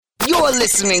You're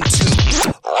listening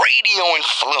to Radio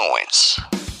Influence.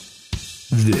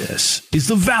 This is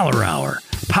the Valor Hour,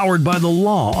 powered by the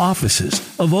law offices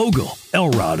of Ogle,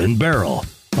 Elrod, and Barrel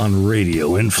on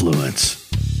Radio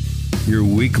Influence. Your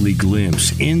weekly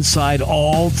glimpse inside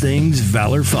all things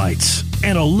Valor fights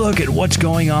and a look at what's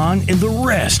going on in the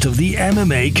rest of the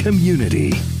MMA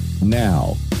community.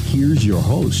 Now, here's your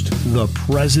host, the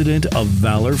president of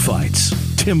Valor Fights,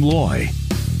 Tim Loy.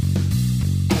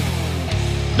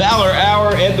 Valor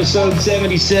Hour, episode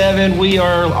 77. We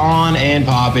are on and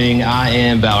popping. I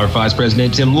am Valor Fights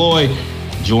President Tim Loy,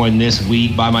 joined this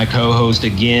week by my co-host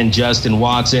again, Justin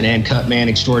Watson, and cutman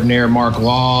extraordinaire Mark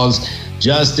Laws.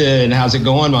 Justin, how's it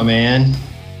going, my man?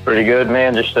 Pretty good,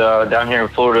 man. Just down here in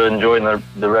Florida, enjoying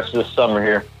the rest of the summer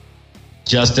here.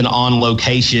 Justin on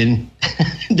location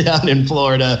down in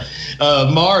Florida.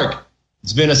 Mark,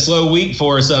 it's been a slow week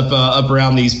for us up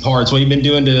around these parts. What have you been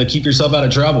doing to keep yourself out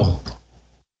of trouble?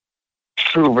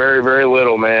 Very, very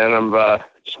little, man. I'm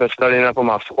just been studying up on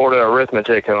my Florida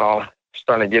arithmetic and all.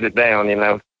 Starting to get it down, you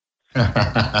know.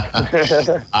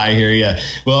 I hear you.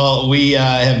 Well, we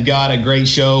have got a great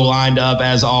show lined up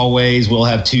as always. We'll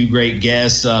have two great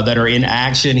guests that are in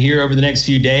action here over the next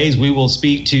few days. We will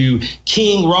speak to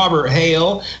King Robert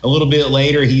Hale a little bit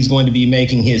later. He's going to be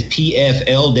making his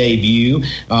PFL debut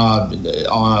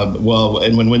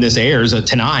and when this airs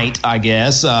tonight, I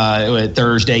guess,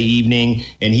 Thursday evening,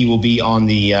 and he will be on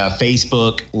the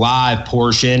Facebook Live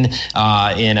portion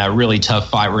in a really tough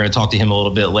fight. We're going to talk to him a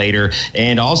little bit later,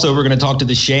 and also we're going to talk to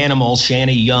the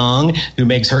Shanna Young, who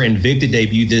makes her Invicta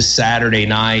debut this Saturday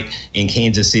night in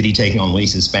Kansas City, taking on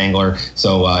Lisa Spangler.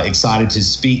 So excited to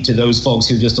speak to those folks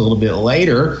here just a little bit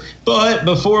later. But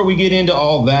before we get into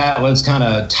all that, let's kind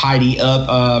of tidy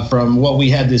up from what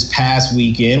we had this past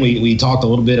weekend. We talked a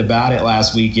little bit about it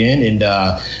last weekend and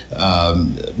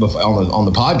on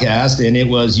the podcast, and it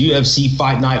was UFC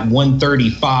Fight Night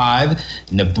 135,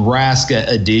 Nebraska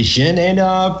edition,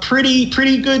 and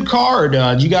pretty good card.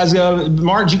 You guys,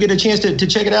 Mark, did you get a chance to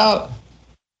check it out?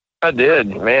 I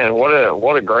did, man.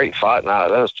 What a great fight night.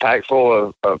 That was packed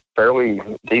full of fairly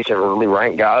decent, really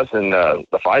ranked guys, and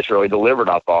the fights really delivered.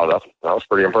 I thought I was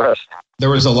pretty impressed. There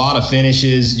was a lot of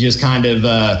finishes, just kind of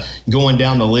going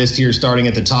down the list here, starting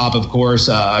at the top, of course,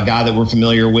 a guy that we're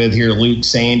familiar with here, Luke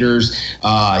Sanders.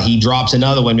 He drops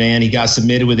another one, man. He got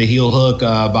submitted with a heel hook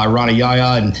by Rana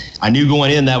Yaya, and I knew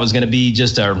going in that was going to be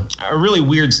just a really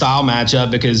weird style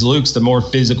matchup because Luke's the more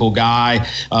physical guy,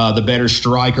 the better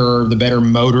striker, the better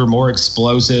motor, more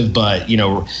explosive. But, you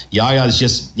know,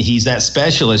 Yaya's he's that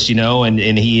specialist, you know, and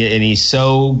he's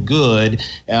so good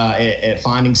at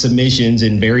finding submissions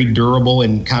and very durable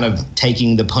and kind of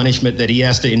taking the punishment that he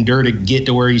has to endure to get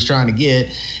to where he's trying to get,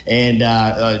 and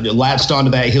latched onto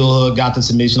that heel hook, got the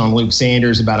submission on Luke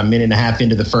Sanders about a minute and a half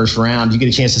into the first round. Did you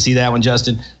get a chance to see that one,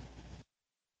 Justin?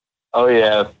 Oh,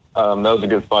 yeah. That was a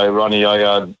good fight. Ronnie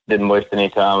Yaya didn't waste any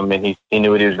time. I mean, he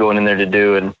knew what he was going in there to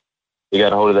do, and he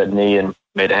got a hold of that knee and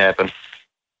made it happen.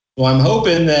 Well, I'm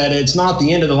hoping that it's not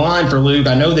the end of the line for Luke.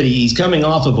 I know that he's coming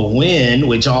off of a win,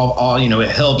 which all you know, it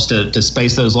helps to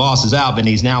space those losses out. But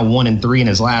he's now 1-3 in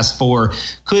his last 4.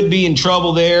 Could be in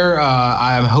trouble there.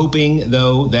 I'm hoping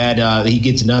though that he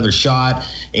gets another shot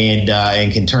and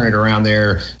can turn it around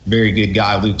there. Very good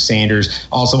guy, Luke Sanders.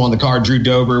 Also on the card, Drew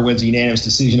Dober wins a unanimous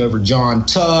decision over John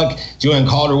Tuck. Joanne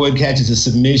Calderwood catches a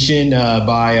submission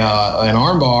by an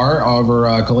armbar over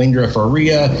Kalindra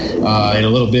Faria, and a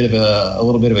little bit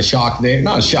of a shock there.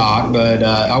 Not a shock, but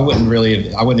I wouldn't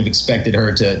have expected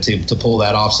her to pull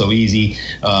that off so easy.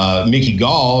 Mickey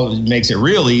Gall makes it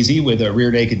real easy with a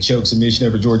rear naked choke submission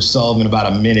over George Sullivan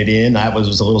about a minute in. That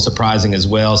was a little surprising as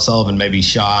well. Sullivan maybe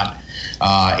shot.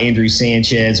 Andrew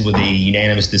Sanchez with a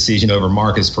unanimous decision over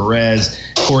Marcus Perez.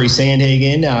 Corey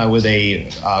Sandhagen with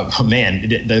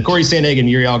the Corey Sandhagen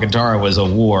Yuri Alcantara was a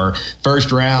war.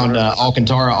 First round,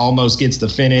 Alcantara almost gets the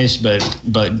finish,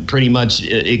 but pretty much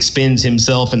expends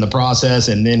himself in the process,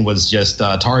 and then was just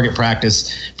target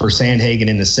practice for Sandhagen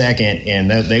in the second, and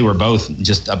they were both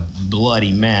just a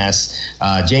bloody mess.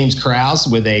 James Krause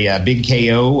with a big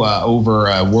KO over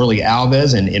Worley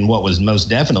Alves, and in what was most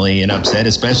definitely an upset,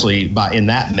 especially in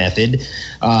that method.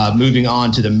 Moving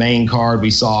on to the main card,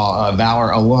 we saw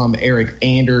Valor alum Eric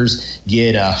Anders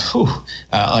get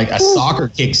like a soccer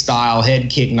kick style head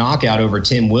kick knockout over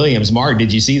Tim Williams. Mark,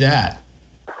 did you see that?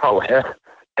 Oh, yeah.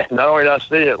 Not only did I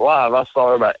see it live, I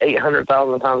saw it about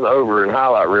 800,000 times over in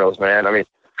highlight reels, man. I mean,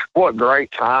 what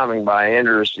great timing by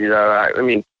Anders. You know, I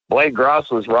mean, Blake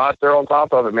Gross was right there on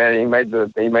top of it, man. He made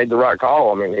the right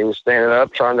call. I mean, he was standing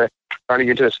up trying to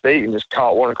get to his feet and just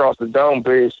caught one across the dome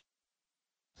piece.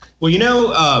 Well,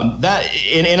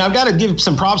 and I've got to give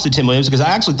some props to Tim Williams because I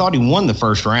actually thought he won the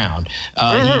first round.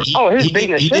 He's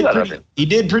beating the shit out of him. He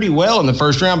did pretty well in the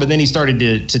first round, but then he started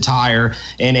to tire.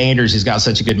 And Anders has got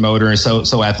such a good motor and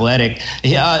so athletic.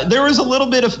 There was a little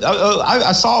bit of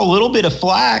I saw a little bit of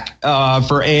flack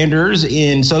for Anders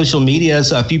in social media.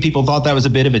 So a few people thought that was a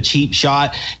bit of a cheap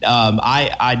shot.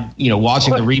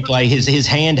 Watching the replay, his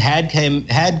hand had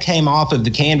came off of the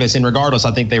canvas, and regardless,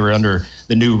 I think they were under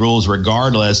the new rules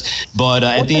regardless. But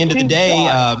at the end of the day,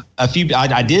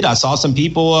 I saw some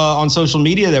people on social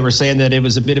media that were saying that it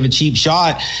was a bit of a cheap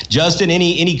shot. Justin,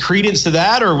 any credence to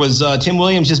that, or was Tim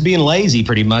Williams just being lazy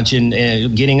pretty much and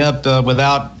getting up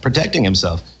without protecting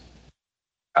himself?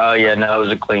 It was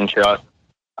a clean shot.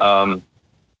 I'm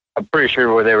pretty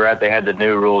sure where they were at, they had the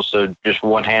new rules. So just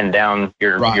one hand down,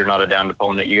 you're not a downed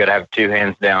opponent. You got to have two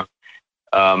hands down.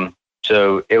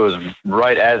 So it was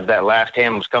right as that last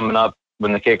hand was coming up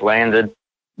when the kick landed,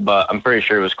 but I'm pretty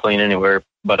sure it was clean anywhere.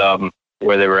 But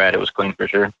where they were at, it was clean for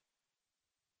sure.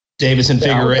 Davison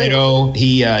Figueiredo,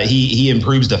 he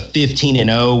improves to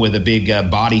 15-0 with a big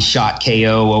body shot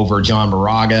KO over John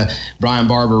Moraga. Brian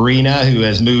Barberina, who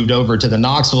has moved over to the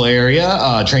Knoxville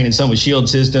area, training some with Shield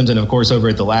Systems, and of course over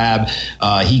at the lab,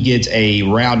 he gets a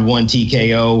round 1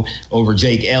 TKO over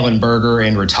Jake Ellenberger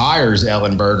and retires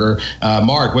Ellenberger.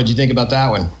 Mark, what'd you think about that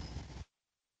one?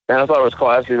 And I thought it was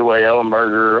classy the way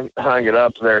Ellenberger hung it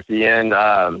up there at the end.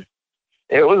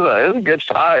 It was a good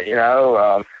fight,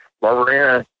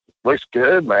 Barberina looks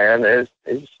good, man.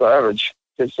 It's savage.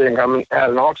 Good seeing him coming out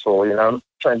of Knoxville,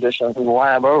 transitioning from the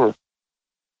lab over.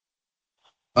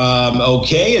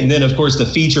 Okay, and then, of course, the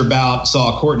feature bout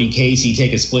saw Courtney Casey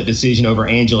take a split decision over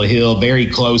Angela Hill. Very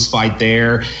close fight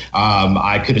there.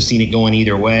 I could have seen it going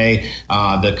either way.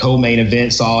 The co-main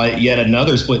event saw it. Yet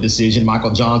another split decision, Michael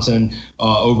Johnson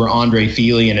over Andre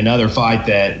Feely, in another fight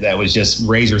that was just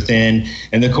razor thin.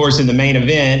 And, of course, in the main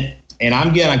event, and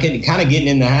I'm kind of getting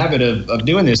in the habit of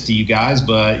doing this to you guys,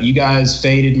 but you guys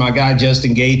faded my guy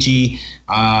Justin Gaethje,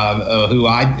 who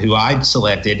I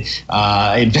selected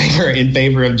in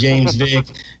favor of James Vick,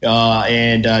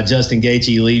 and Justin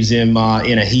Gaethje leaves him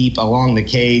in a heap along the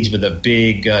cage with a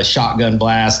big shotgun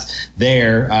blast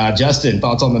there. Justin,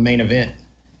 thoughts on the main event?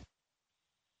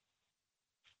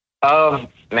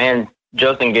 Man,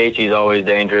 Justin Gaethje's always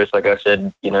dangerous. Like I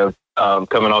said,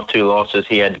 coming off 2 losses,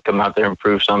 he had to come out there and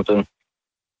prove something.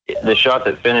 The shot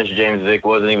that finished James Vick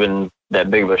wasn't even that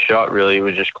big of a shot, really. It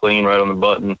was just clean right on the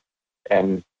button.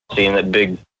 And seeing that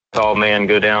big, tall man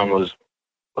go down was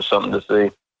something to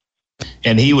see.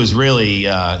 And he was really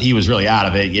out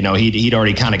of it. He'd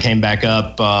already kind of came back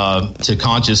up to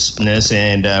consciousness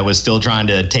and was still trying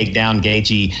to take down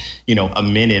Gaethje, a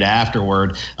minute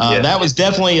afterward. That was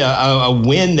definitely a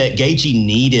win that Gaethje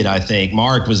needed, I think.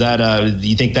 Mark, was that? Do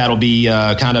you think that'll be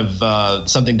kind of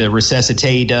something to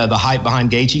resuscitate the hype behind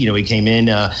Gaethje? He came in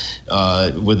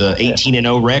with an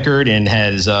 18-0 record and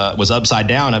was upside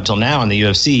down up till now in the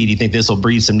UFC. Do you think this will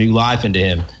breathe some new life into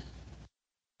him?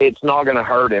 It's not going to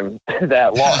hurt him.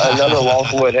 That another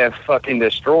loss would have fucking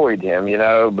destroyed him,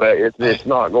 but it's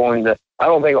not going to. I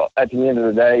don't think at the end of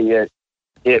the day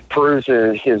it proves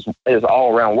his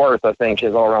all-around worth. I think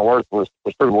his all-around worth was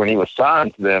proven when he was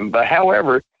signed to them. But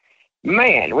however,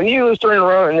 man, when you lose 3 in a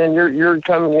row and then you're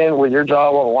coming in with your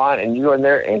job on the line and you go in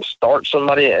there and start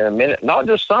somebody in a minute, not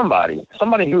just somebody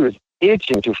who is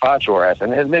itching to fight your ass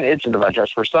and has been itching to fight your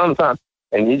ass for some time,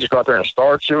 and you just go out there and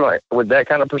start you with that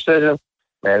kind of precision.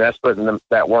 Man, that's putting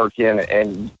that work in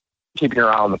and keeping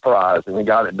your eye on the prize. And he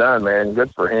got it done, man.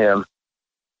 Good for him.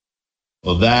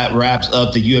 Well, that wraps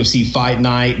up the UFC Fight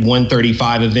Night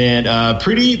 135 event.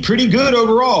 Pretty good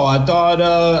overall. I thought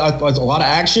a lot of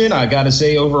action. I got to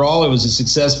say, overall, it was a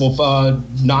successful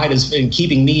night in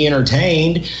keeping me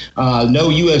entertained. No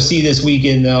UFC this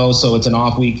weekend, though, so it's an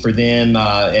off week for them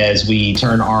as we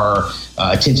turn our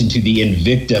attention to the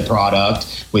Invicta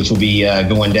product, which will be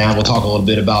going down. We'll talk a little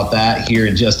bit about that here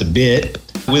in just a bit.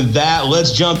 With that,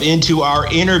 let's jump into our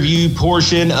interview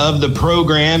portion of the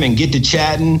program and get to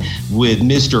chatting with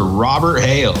Mr. Robert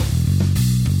Hale.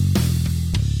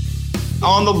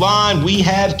 On the line, we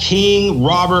have King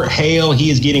Robert Hale. He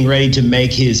is getting ready to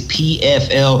make his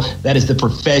PFL, that is the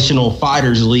Professional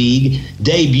Fighters League,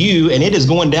 debut, and it is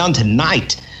going down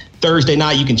tonight. Thursday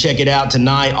night. You can check it out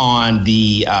tonight on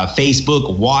the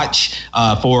Facebook watch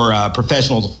for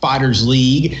Professional Fighters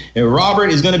League. And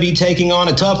Robert is going to be taking on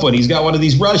a tough one. He's got one of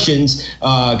these Russians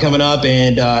coming up,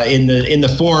 and in the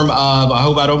form of, I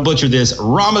hope I don't butcher this,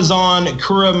 Ramazan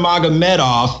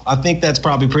Kuramagomedov. I think that's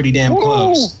probably pretty damn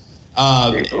close.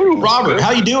 Robert, how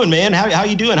you doing, man? How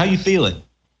you doing? How you feeling?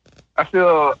 I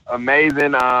feel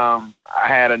amazing. I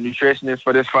had a nutritionist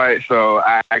for this fight, so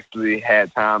I actually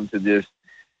had time to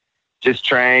just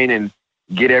train and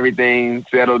get everything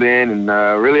settled in. And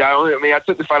really, I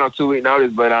took the fight on 2-week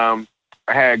notice, but I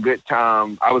had a good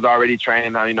time. I was already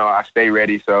training. I stay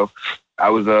ready, so I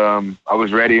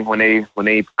was ready when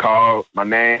they called my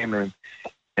name, and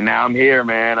now I'm here,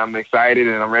 man. I'm excited,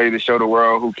 and I'm ready to show the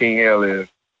world who King Hale is.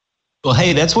 Well,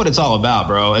 hey, that's what it's all about,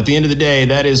 bro. At the end of the day,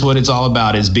 that is what it's all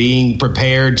about, is being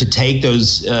prepared to take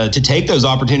those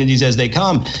opportunities as they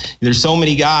come. There's so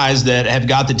many guys that have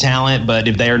got the talent, but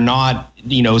if they are not,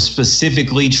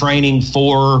 specifically training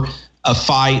for a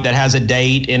fight that has a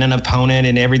date and an opponent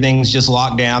and everything's just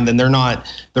locked down, then they're not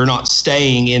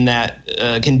staying in that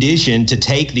condition to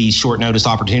take these short notice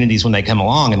opportunities when they come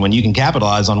along. And when you can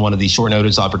capitalize on one of these short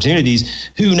notice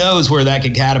opportunities, who knows where that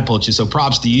could catapult you. So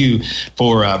props to you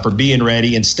for being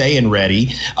ready and staying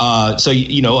ready. So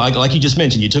like you just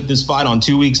mentioned, you took this fight on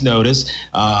 2 weeks notice,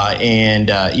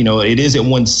 and it is at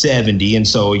 170, and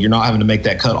so you're not having to make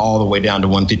that cut all the way down to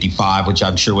 155, which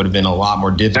I'm sure would have been a lot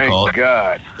more difficult. Thank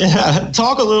God.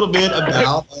 Talk a little bit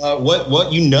about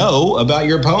what you know about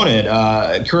your opponent.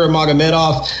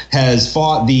 Kuramagomedov has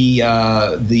fought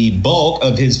the bulk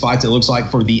of his fights, it looks like,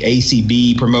 for the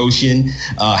ACB promotion.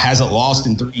 Hasn't lost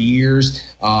in 3 years,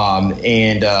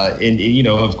 and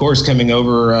of course, coming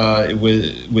over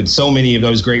with so many of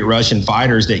those great Russian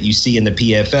fighters that you see in the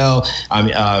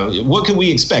PFL. What can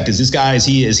we expect? Is this guy is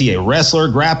he a wrestler,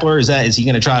 grappler? Is he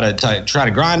going to try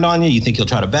to grind on you? You think he'll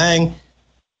try to bang?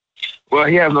 Well,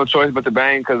 he has no choice but to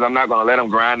bang, because I'm not going to let him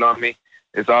grind on me.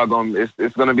 It's going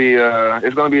to be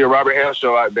a Robert Hale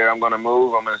show out there. I'm going to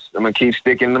move. I'm going to keep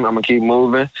sticking them. I'm going to keep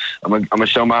moving. I'm going to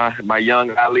show my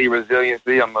young Ali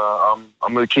resiliency. I'm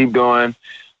going to keep doing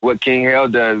what King Hale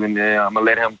does, and then I'm going to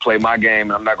let him play my game,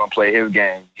 and I'm not going to play his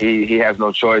game. He has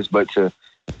no choice but to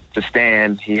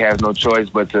stand. He has no choice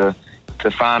but to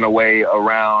find a way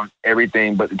around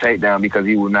everything but the takedown, because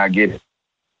he will not get it.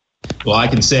 Well, I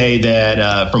can say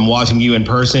that from watching you in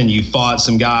person, you fought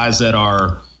some guys that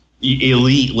are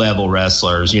elite level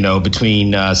wrestlers,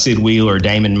 between Sid Wheeler,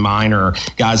 Damon Minor,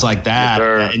 guys like that.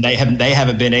 Yes, and they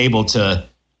haven't been able to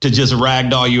just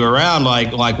ragdoll you around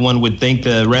like one would think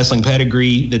the wrestling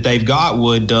pedigree that they've got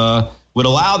would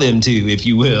allow them to, if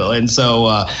you will. And so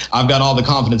I've got all the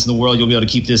confidence in the world you'll be able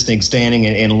to keep this thing standing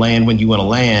and land when you want to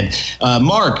land.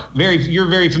 Mark, you're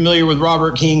very familiar with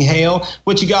Robert King Hale.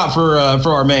 What you got for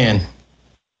our man?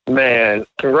 Man,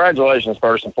 congratulations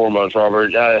first and foremost,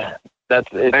 Robert.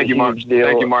 Thank you, Mark.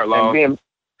 Thank you, Mark Law.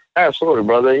 Absolutely,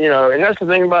 brother. And that's the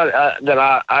thing about it, that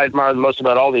I admire the most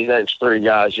about all these X3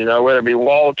 guys. Whether it be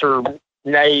Walter,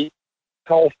 Nate,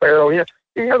 Cole Farrell,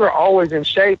 they're always in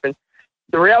shape. And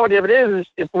the reality of it is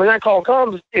if when that call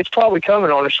comes, it's probably coming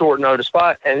on a short notice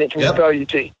spot, and it can propel you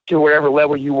to whatever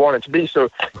level you want it to be. So,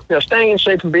 staying in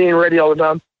shape and being ready all the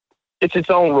time, it's its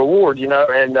own reward,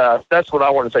 and that's what I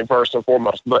want to say first and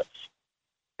foremost. But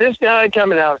this guy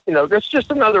coming out, that's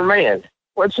just another man.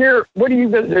 What are you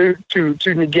going to do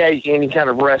to negate any kind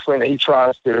of wrestling that he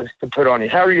tries to put on you?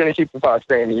 How are you going to keep the fight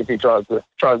standing if he tries to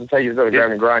take you to the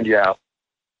ground and grind you out?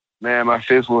 Man, my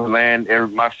fist will land.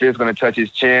 My fist going to touch his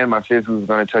chin. My fist is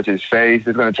going to touch his face.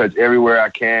 It's going to touch everywhere I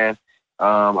can.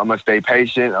 I'm going to stay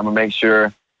patient. I'm going to make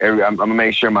sure I'm going to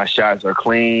make sure my shots are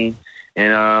clean,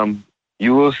 and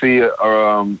you will see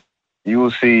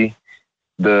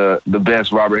the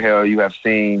best Robert Hale you have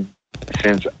seen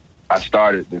since I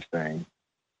started this thing.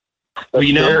 Well,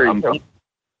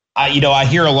 I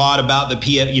hear a lot about the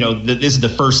PF. This is the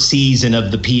first season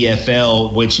of the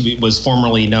PFL, which was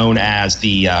formerly known as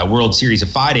the World Series of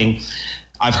Fighting.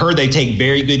 I've heard they take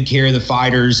very good care of the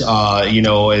fighters. The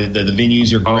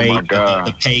venues are great. Oh my God.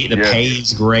 The pay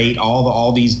is great.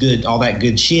 All that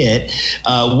good shit.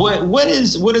 What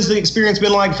has the experience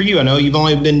been like for you? I know you've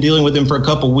only been dealing with them for a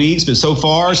couple weeks, but so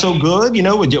far so good.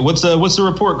 What's the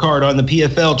report card on the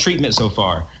PFL treatment so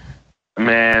far?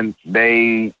 Man,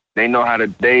 they know how to.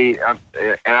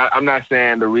 I'm not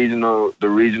saying the regional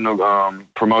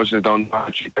promotions don't know how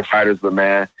to treat the fighters, but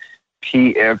man,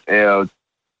 PFL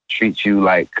treat you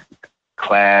like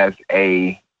class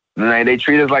A. Man, they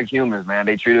treat us like humans, man.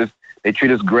 They treat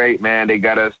us great, man. They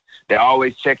got us. They're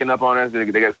always checking up on us.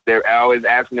 They're always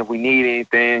asking if we need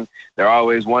anything. They're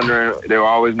always wondering. They're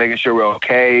always making sure we're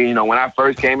okay. When I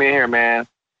first came in here, man,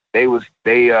 they wanted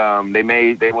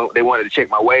to check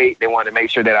my weight. They wanted to make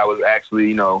sure that I was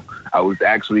actually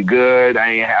good.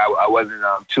 I wasn't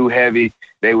too heavy.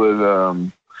 They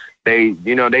was they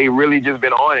really just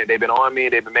been on it. They've been on me.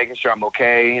 They've been making sure I'm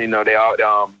okay.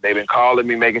 They've been calling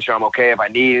me, making sure I'm okay. If I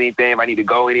need anything, if I need to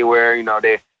go anywhere,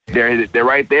 they're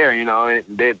right there, you know. And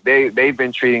they've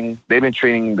been treating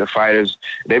the fighters.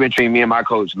 They've been treating me and my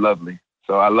coach lovely.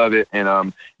 So I love it,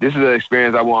 and this is an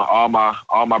experience I want all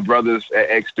my brothers at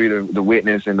X3 to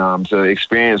witness and to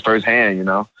experience firsthand, you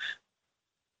know.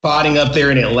 Fighting up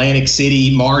there in Atlantic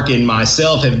City, Mark and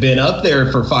myself have been up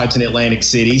there for fights in Atlantic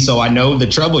City, so I know the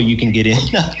trouble you can get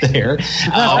in up there.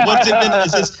 What's it been?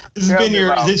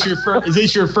 Is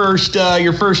this your first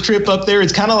trip up there?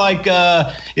 It's kind of like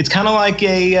a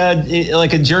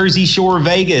Jersey Shore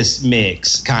Vegas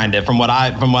mix, kind of from what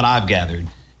I've gathered.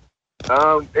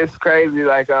 It's crazy.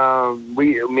 Like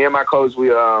me and my coach, we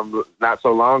not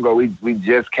so long ago, we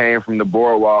just came from the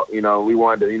boardwalk. You know, we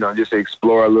wanted to, you know, just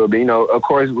explore a little bit. You know, of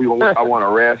course, I want to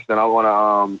rest and I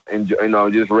want to enjoy, you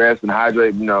know, just rest and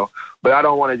hydrate. You know, but I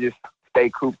don't want to just stay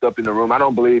cooped up in the room. I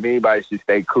don't believe anybody should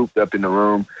stay cooped up in the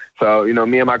room. So, you know,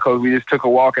 me and my coach, we just took a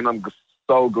walk, and I'm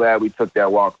so glad we took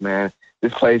that walk, man.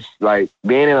 This place, like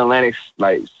being in Atlantic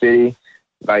City.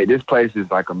 Like, this place is,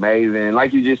 like, amazing.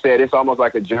 Like you just said, it's almost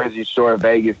like a Jersey Shore,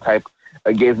 Vegas type.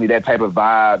 It gives me that type of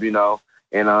vibe, you know.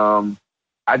 And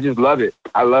I just love it.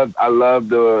 I love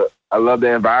the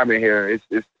environment here.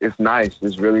 It's nice.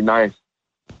 It's really nice.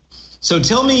 So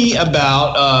tell me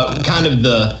about kind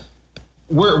of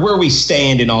where we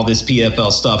stand in all this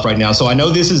PFL stuff right now. So I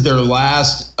know this is their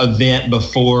last event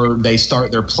before they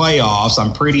start their playoffs,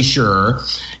 I'm pretty sure.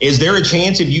 Is there a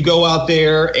chance if you go out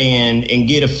there and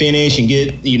get a finish and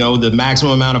get, you know, the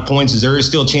maximum amount of points, is there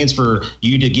still a chance for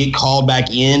you to get called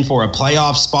back in for a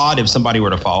playoff spot if somebody were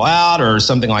to fall out or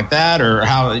something like that? Or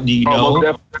how do you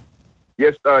know?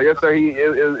 Yes, sir. He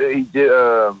did.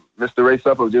 Mr. Ray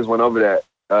Supple just went over that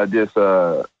this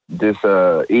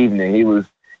evening.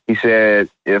 He said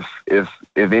if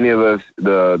any of us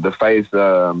the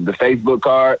Facebook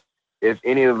card, if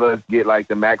any of us get like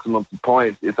the maximum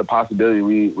points, it's a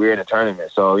possibility we're in a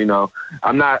tournament. So, you know,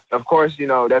 I'm not, of course, you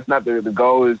know, that's not the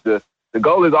goal. The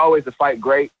goal is always to fight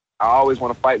great. I always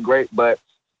want to fight great, but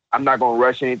I'm not gonna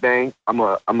rush anything. I'm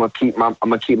gonna keep my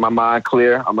mind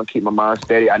clear. I'm gonna keep my mind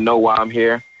steady. I know why I'm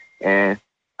here, and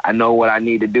I know what I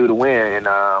need to do to win. And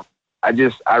I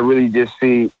really just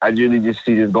see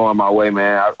this going my way,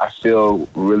 man. I feel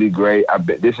really great.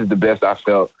 This is the best I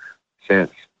felt this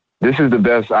is the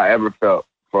best I ever felt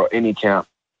for any camp.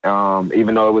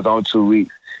 Even though it was on 2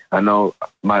 weeks. I know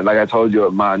like I told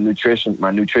you, my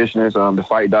nutritionist, the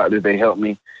fight doctors, they helped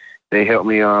me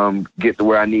get to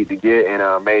where I need to get,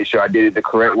 and made sure I did it the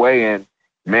correct way. And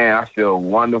man, I feel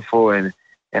wonderful, and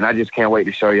I just can't wait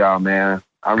to show y'all, man.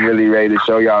 I'm really ready to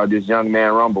show y'all this young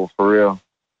man rumble for real.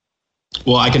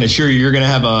 Well, I can assure you're going to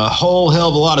have a whole hell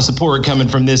of a lot of support coming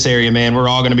from this area, man. We're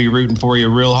all going to be rooting for you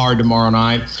real hard tomorrow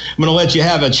night. I'm going to let you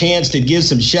have a chance to give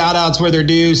some shout-outs where they're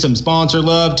due, some sponsor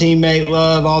love, teammate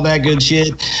love, all that good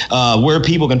shit, where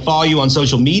people can follow you on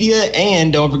social media,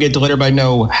 and don't forget to let everybody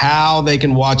know how they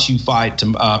can watch you fight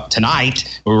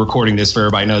tonight. We're recording this, for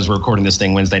everybody knows we're recording this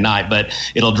thing Wednesday night, but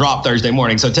it'll drop Thursday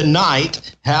morning. So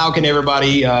tonight, how can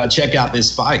everybody check out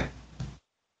this fight?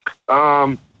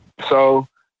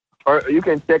 Or you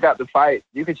can check out the fight.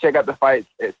 You can check out the fights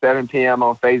at 7 p.m.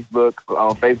 on Facebook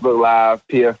Live,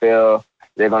 PFL.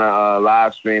 They're going to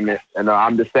live stream it. And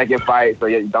I'm the second fight, so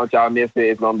don't y'all miss it.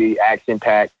 It's going to be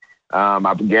action-packed.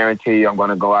 I guarantee you I'm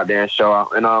going to go out there and show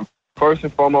out. And first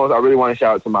and foremost, I really want to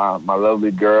shout out to my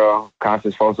lovely girl,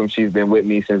 Constance Folsom. She's been with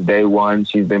me since day one.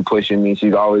 She's been pushing me.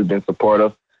 She's always been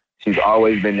supportive. She's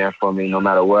always been there for me no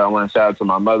matter what. I want to shout out to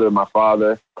my mother, my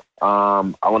father.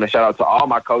 I want to shout out to all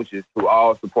my coaches who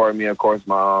all support me. Of course,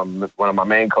 one of my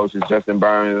main coaches, Justin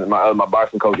Burns, my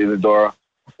boxing coach, Isadora.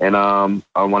 And I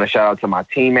want to shout out to my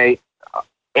teammate,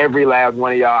 every last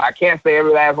one of y'all. I can't say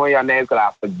every last one of y'all names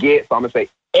because I forget, so I'm going to say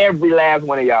every last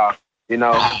one of y'all. You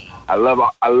know, I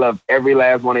love every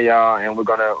last one of y'all, and we're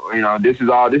going to, you know, this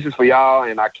is for y'all,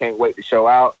 and I can't wait to show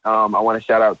out. I want to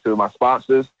shout out to my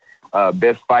sponsors,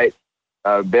 Best Fight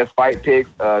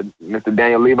Picks, Mr.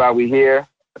 Daniel Levi, we here.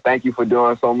 Thank you for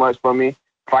doing so much for me.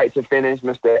 Fight to Finish,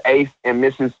 Mr. Ace and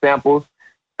Mrs. Samples.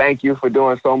 Thank you for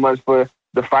doing so much for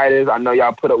the fighters. I know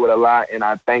y'all put up with a lot, and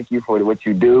I thank you for what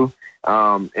you do.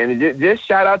 And just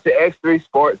shout out to X3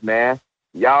 Sports, man.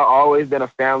 Y'all always been a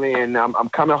family, and I'm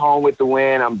coming home with the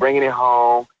win. I'm bringing it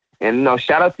home. And, you know,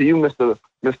 shout out to you, Mr.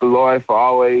 Lloyd, for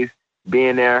always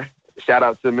being there. Shout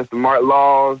out to Mr. Mark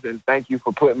Laws, and thank you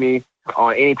for putting me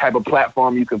on any type of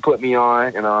platform you can put me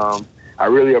on. And I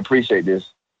really appreciate this.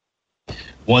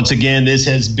 Once again, this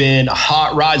has been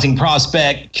hot rising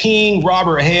prospect King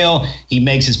Robert Hale. He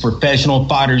makes his Professional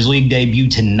Fighters League debut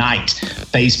tonight.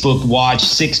 Facebook watch,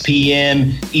 6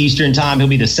 p.m. Eastern time. He'll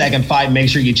be the second fight. Make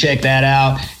sure you check that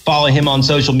out. Follow him on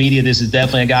social media. This is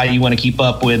definitely a guy you want to keep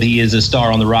up with. He is a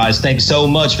star on the rise. Thanks so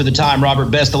much for the time, Robert.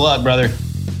 Best of luck, brother.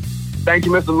 Thank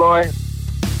you, Mr. Lloyd.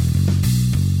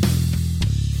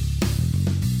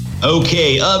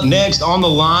 Okay, up next on the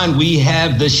line, we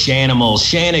have the Shanimals.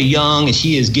 Shanna Young,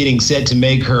 she is getting set to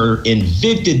make her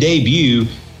Invicta debut.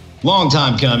 Long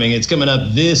time coming. It's coming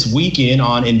up this weekend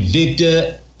on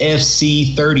Invicta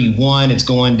FC 31. It's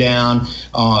going down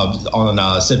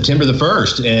on September the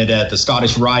 1st at the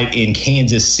Scottish Rite in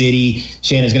Kansas City.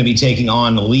 Shanna's going to be taking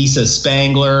on Lisa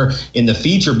Spangler in the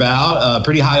feature bout.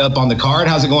 Pretty high up on the card.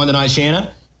 How's it going tonight,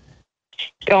 Shanna?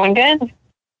 Going good.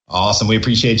 Awesome. We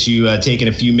appreciate you taking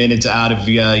a few minutes out of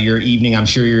your evening. I'm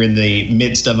sure you're in the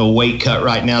midst of a weight cut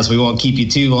right now, so we won't keep you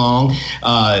too long.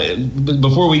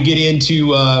 Before we get into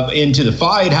the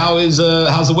fight, how's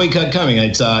the weight cut coming?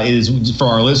 It is for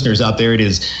our listeners out there.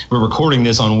 We're recording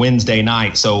this on Wednesday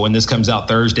night, so when this comes out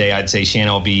Thursday, I'd say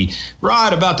Shanna will be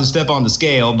right about to step on the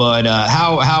scale. But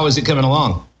how is it coming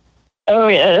along? Oh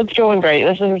yeah, it's going great.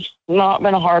 This has not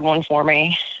been a hard one for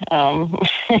me.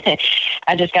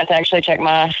 I just got to actually check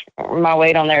my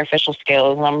weight on their official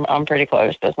scales, and I'm pretty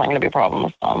close. That's not going to be a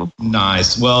problem.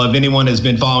 Nice. Well, if anyone has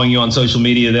been following you on social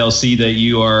media, they'll see that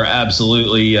you are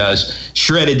absolutely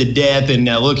shredded to death and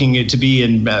looking to be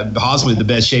in possibly the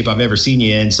best shape I've ever seen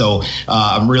you in. So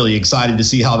I'm really excited to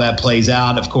see how that plays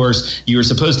out. Of course, you were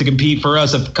supposed to compete for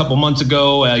us a couple months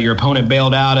ago. Your opponent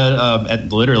bailed out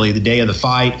at literally the day of the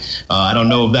fight. I don't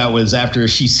know if that was after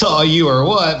she saw you or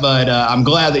what, but I'm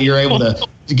glad that you're able to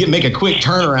make a quick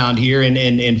turnaround here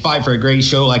and fight for a great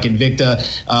show like Invicta.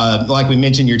 Like we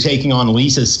mentioned, you're taking on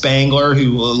Lisa Spangler,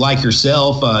 who, like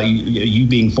yourself, you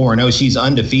being 4-0, she's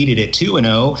undefeated at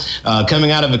 2-0,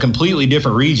 coming out of a completely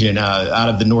different region, out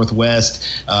of the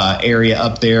Northwest area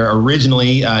up there.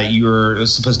 Originally, you were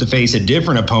supposed to face a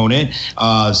different opponent,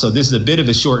 so this is a bit of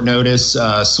a short notice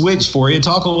switch for you.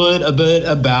 Talk a bit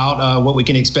about what we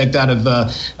can expect out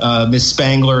of Miss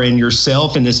Spangler and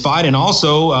yourself in this fight, and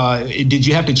also, did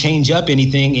you have to change up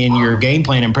anything in your game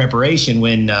plan and preparation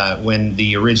when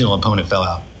the original opponent fell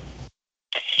out?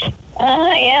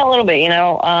 Yeah, a little bit.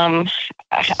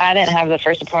 I didn't have the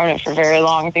first opponent for very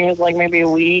long. I think it was like maybe a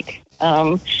week.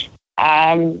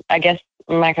 I guess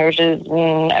my coaches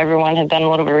and everyone had done a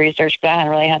little bit of research, but I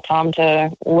hadn't really had time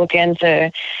to look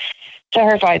into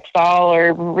her fight style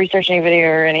or research any video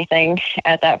or anything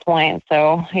at that point.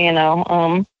 So,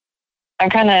 I'm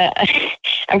kind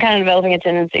of developing a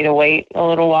tendency to wait a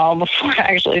little while before I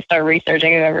actually start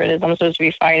researching whoever it is I'm supposed to be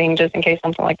fighting, just in case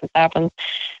something like this happens.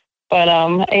 But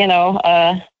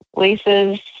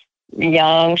Lisa's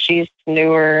young, she's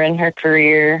newer in her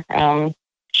career.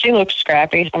 She looks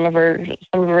scrappy. Some of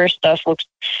her stuff looks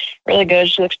really good.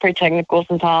 She looks pretty technical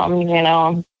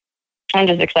sometimes. I'm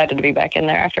just excited to be back in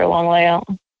there after a long layout.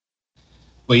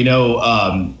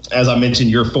 Well, as I mentioned,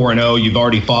 you're 4-0. You've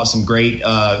already fought some great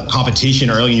competition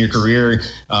early in your career,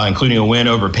 including a win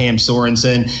over Pam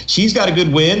Sorensen. She's got a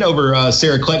good win over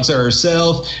Sarah Kleckser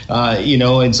herself,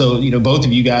 and so, both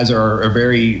of you guys are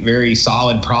very, very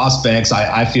solid prospects.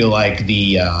 I feel like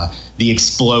the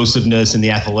explosiveness and the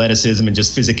athleticism and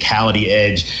just physicality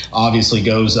edge obviously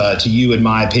goes to you, in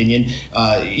my opinion.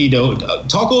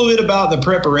 Talk a little bit about the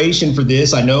preparation for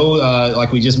this. I know,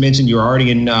 like we just mentioned, you were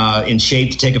already in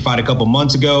shape to take a fight a couple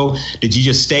months ago. Did you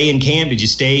just stay in camp? Did you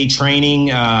stay training?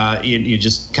 You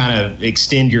just kind of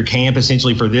extend your camp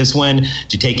essentially for this one?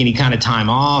 Did you take any kind of time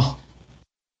off?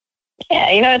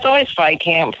 Yeah, it's always fight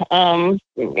camp. I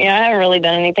haven't really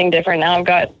done anything different now. I've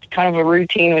got kind of a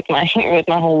routine with my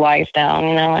whole life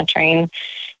down. I train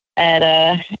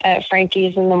at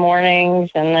Frankie's in the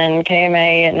mornings and then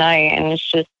KMA at night, and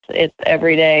it's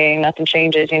every day. Nothing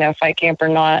changes. Fight camp or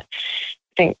not.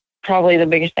 I think probably the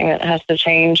biggest thing that has to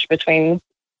change between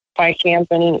fight camp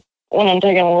and when I'm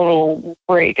taking a little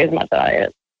break is my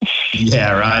diet.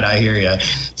 Yeah, right. I hear you.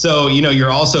 So,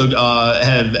 you're also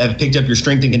have picked up your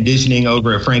strength and conditioning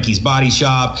over at Frankie's Body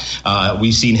Shop.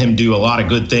 We've seen him do a lot of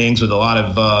good things with a lot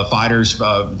of fighters,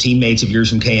 teammates of yours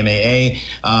from KMAA.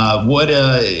 What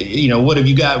have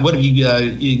you got? What have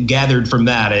you gathered from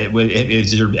that?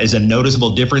 Is there a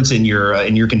noticeable difference in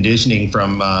your conditioning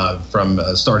from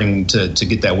starting to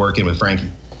get that work in with Frankie?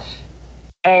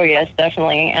 Oh, yes,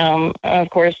 definitely.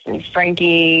 Of course,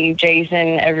 Frankie,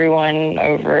 Jason, everyone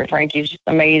over at Frankie's just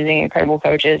amazing, incredible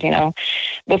coaches.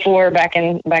 Before back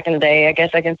in the day, I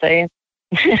guess I can say,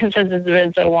 since it's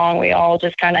been so long, we all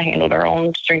just kind of handled our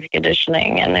own strength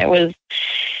conditioning, and it was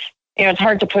it's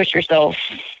hard to push yourself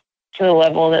to the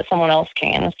level that someone else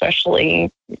can,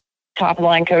 especially top of the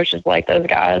line coaches like those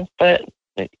guys. But,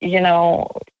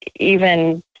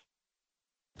 even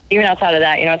outside of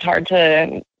that, it's hard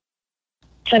to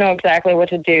know exactly what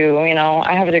to do.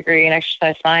 I have a degree in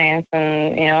exercise science,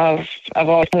 and, I've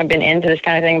always kind of been into this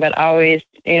kind of thing, but I always,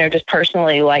 just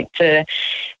personally like to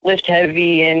lift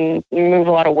heavy and move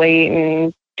a lot of weight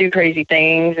and do crazy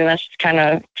things. And that's just kind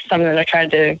of something that I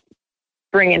tried to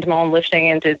bring into my own lifting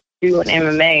and to do in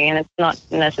MMA. And it's not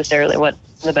necessarily what's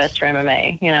the best for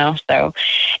MMA, so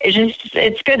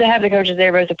it's good to have the coaches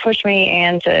there both to push me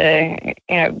and to,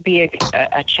 be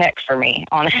a check for me,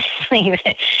 honestly,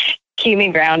 keep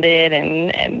me grounded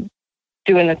and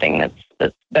doing the thing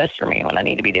that's best for me when I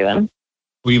need to be doing.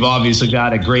 We've obviously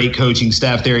got a great coaching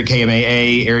staff there at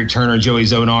KMAA. Eric Turner, Joey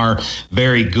Zonar,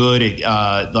 very good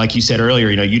at, like you said earlier,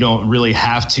 you don't really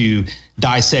have to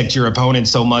dissect your opponent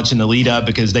so much in the lead up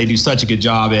because they do such a good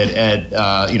job at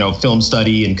film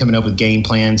study and coming up with game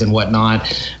plans and whatnot.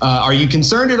 Are you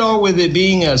concerned at all with it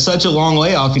being such a long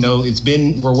layoff?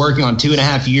 We're working on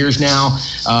 2.5 years now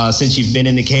since you've been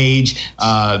in the cage.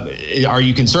 Are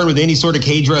you concerned with any sort of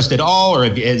cage rust at all, or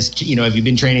have you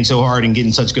been training so hard and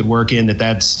getting such good work in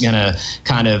that's going to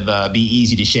kind of be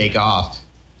easy to shake off?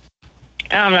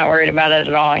 I'm not worried about it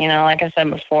at all. Like I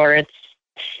said before,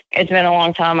 it's been a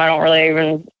long time. I don't really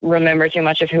even remember too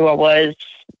much of who I was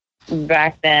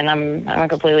back then. I'm a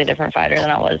completely different fighter than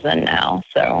I was then now.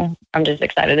 So I'm just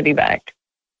excited to be back.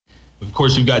 Of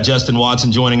course, we've got Justin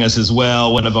Watson joining us as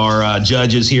well, one of our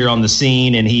judges here on the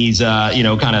scene. And he's,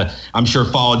 kind of, I'm sure,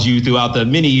 followed you throughout the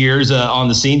many years on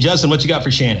the scene. Justin, what you got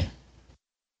for Shanna?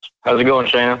 How's it going,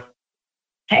 Shanna?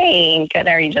 Hey, good.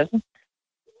 How are you, Justin?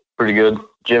 Pretty good.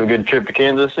 Did you have a good trip to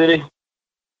Kansas City?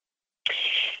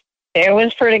 It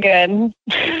was pretty good.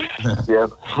 Yeah.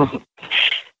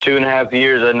 2.5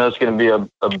 years. I know it's going to be a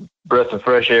breath of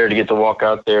fresh air to get to walk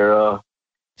out there.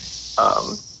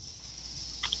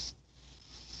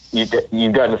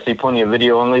 You've gotten to see plenty of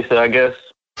video on Lisa, I guess.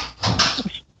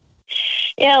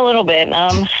 Yeah, a little bit.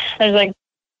 There's like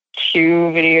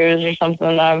 2 videos or something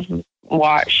that I've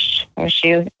watched.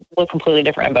 She looked completely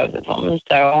different in both of them.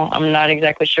 So I'm not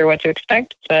exactly sure what to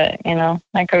expect, but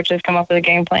my coaches come up with a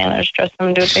game plan. I just trust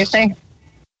them to do what they say.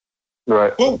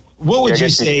 Right. What would you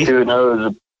say? She's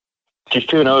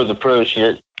 2-0 as a pro. She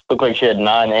looked like she had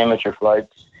 9 amateur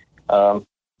fights. So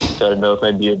I don't know if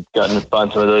maybe you'd gotten to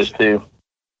find some of those too.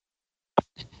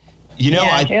 She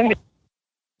has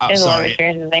a lot of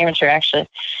experience as an amateur, actually.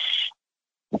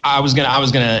 I was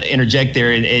gonna interject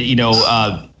there, and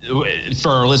for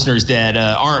our listeners that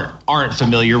aren't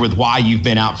familiar with why you've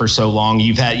been out for so long,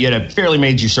 you had a fairly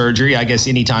major surgery. I guess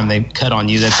anytime they cut on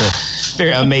you, that's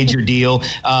a major deal.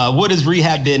 What has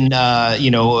rehab been,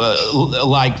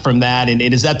 like from that? And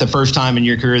is that the first time in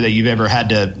your career that you've ever had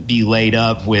to be laid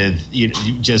up with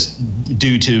just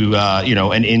due to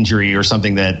an injury or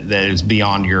something that is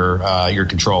beyond your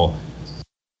control?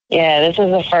 Yeah, this is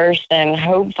the first and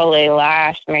hopefully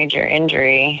last major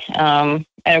injury. And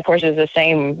of course, it was the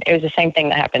same thing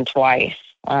that happened twice.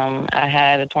 I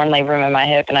had a torn labrum in my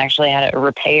hip and actually had it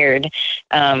repaired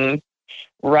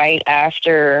right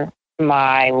after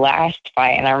my last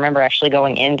fight. And I remember actually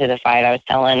going into the fight, I was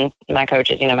telling my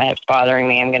coaches, my hip's bothering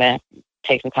me. I'm going to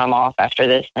take some time off after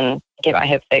this and get my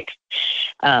hip fixed.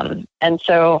 And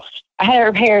so I had it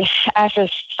repaired after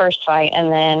the first fight.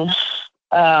 And then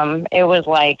it was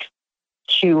like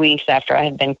 2 weeks after I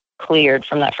had been cleared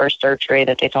from that first surgery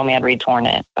that they told me I'd re-torn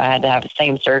it. I had to have the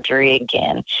same surgery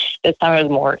again. This time it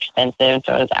was more expensive,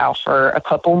 so I was out for a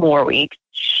couple more weeks.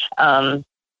 And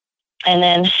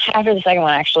then after the second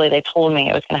one, actually, they told me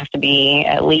it was going to have to be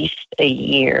at least a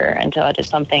year until I did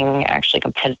something actually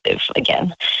competitive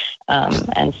again.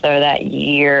 And so that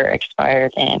year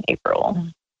expired in April.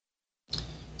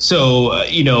 So,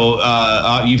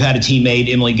 you've had a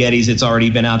teammate, Emily Geddes, that's already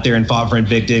been out there and fought for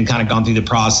Invicta and kind of gone through the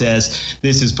process.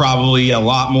 This is probably a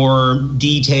lot more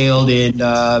detailed and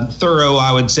thorough,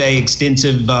 I would say,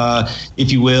 extensive,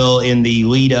 if you will, in the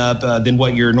lead up than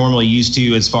what you're normally used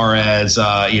to as far as,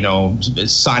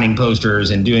 signing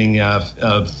posters and doing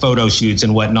photo shoots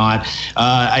and whatnot.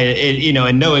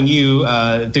 And knowing you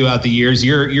throughout the years,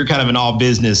 you're kind of an all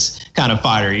business kind of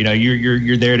fighter.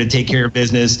 You're there to take care of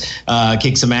business,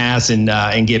 kick some ass and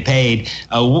get paid.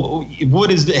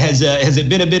 Has it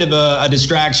been a bit of a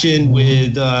distraction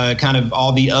with kind of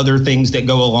all the other things that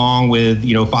go along with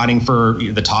fighting for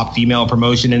the top female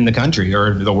promotion in the country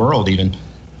or the world even?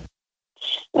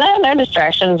 No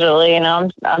distractions really.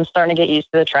 I'm starting to get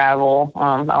used to the travel.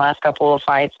 My last couple of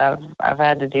fights, I've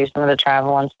had to do some of the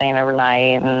travel and staying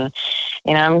overnight, and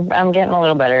I'm getting a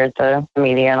little better at the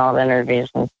media and all the interviews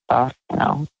and stuff.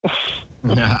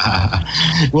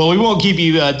 Well, we won't keep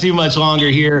you too much longer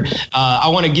here. I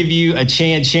want to give you a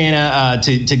chance, Shanna,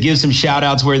 to give some shout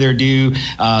outs where they're due,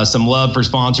 some love for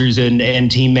sponsors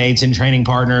and teammates and training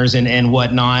partners and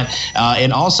whatnot.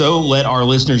 And also let our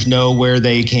listeners know where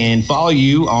they can follow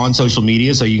you on social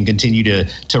media so you can continue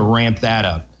to ramp that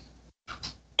up.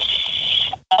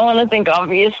 I want to thank,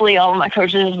 obviously, all of my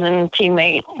coaches and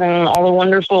teammates and all the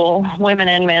wonderful women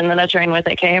and men that I train with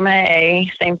at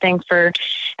KMAA. Same thing for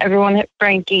everyone at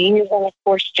Frankie's, and, of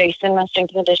course, Jason, my strength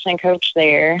and conditioning coach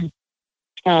there.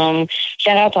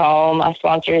 Shout out to all my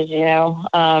sponsors,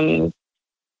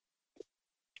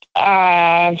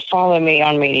 follow me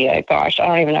on media. Gosh, I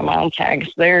don't even know my own tags.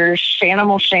 There's Shanna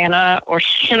or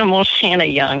Shanna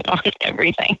Young on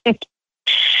everything.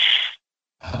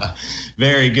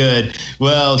 Very good.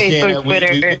 Well, Facebook,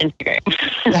 Shanna, Instagram.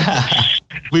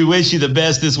 we wish you the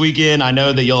best this weekend. I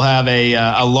know that you'll have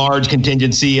a large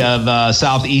contingency of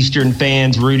Southeastern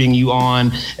fans rooting you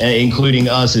on, including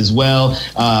us as well.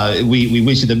 We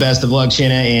wish you the best of luck,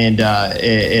 Shanna,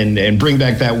 and bring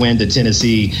back that win to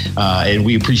Tennessee. And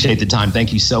we appreciate the time.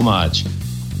 Thank you so much.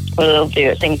 We'll do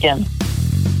it. Thank you.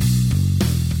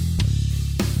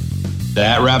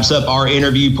 That wraps up our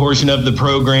interview portion of the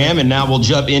program, and now we'll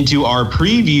jump into our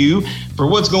preview for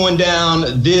what's going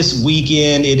down this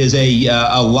weekend. It is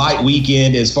a light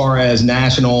weekend as far as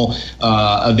national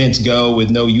events go, with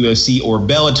no UFC or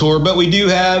Bellator, but we do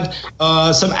have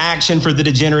some action for the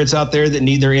degenerates out there that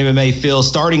need their MMA fill.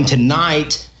 Starting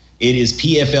tonight, it is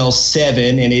PFL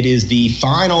 7, and it is the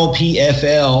final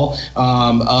PFL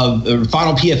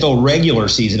final PFL regular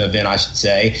season event, I should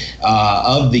say,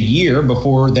 of the year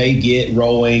before they get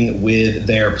rolling with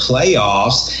their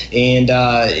playoffs. And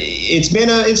it's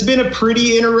been a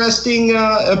pretty interesting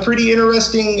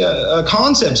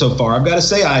concept so far. I've got to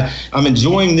say I'm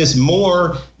enjoying this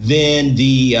more than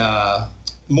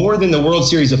the World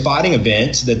Series of Fighting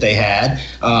event that they had.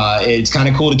 It's kind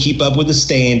of cool to keep up with the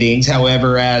standings.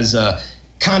 However, as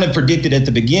kind of predicted at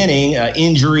the beginning,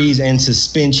 injuries and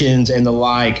suspensions and the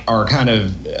like are kind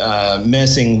of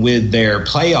messing with their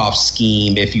playoff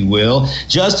scheme, if you will.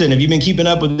 Justin, have you been keeping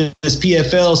up with this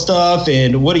PFL stuff,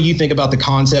 and what do you think about the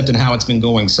concept and how it's been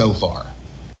going so far?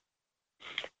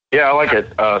 Yeah, I like it.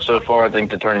 So far, I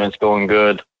think the tournament's going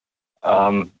good.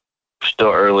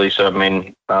 Still early, so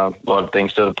a lot of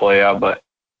things still to play out, but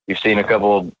you've seen a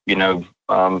couple,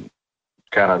 kind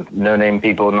of no-name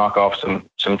people knock off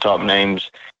some top names.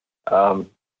 So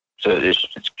it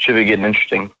should be getting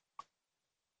interesting.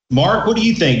 Mark, what do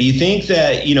you think? Do you think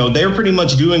that, they're pretty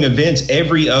much doing events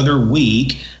every other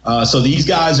week? So these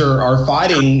guys are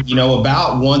fighting,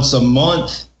 about once a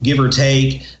month, give or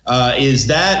take. Is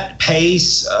that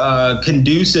pace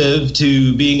conducive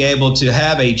to being able to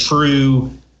have a true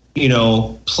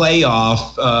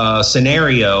playoff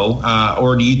scenario,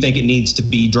 or do you think it needs to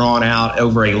be drawn out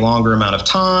over a longer amount of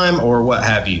time, or what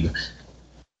have you?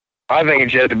 I think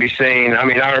it's yet to be seen.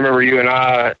 I remember you and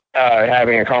I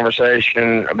having a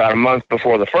conversation about a month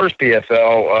before the first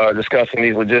PFL, discussing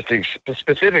these logistics,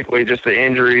 specifically just the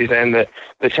injuries and the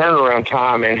turnaround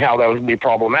time and how that would be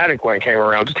problematic when it came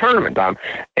around to tournament time.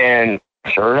 And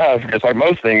sure enough, just like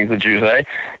most things that you say,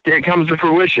 it comes to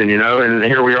fruition, and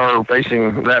here we are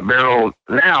facing that barrel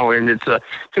now. And it's to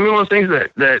me one of those things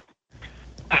that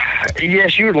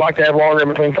yes, you would like to have longer in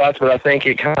between fights, but I think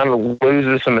it kind of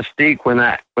loses some mystique when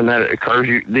that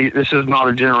occurs. This is not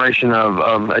a generation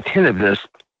of attentiveness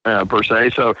per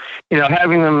se. So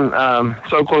having them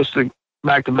so close to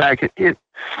back,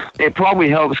 it probably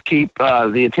helps keep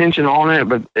the attention on it,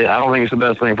 but I don't think it's the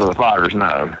best thing for the fighters.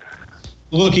 No.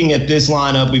 Looking at this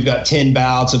lineup, we've got 10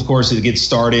 bouts. Of course, it gets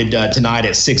started tonight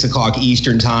at 6 o'clock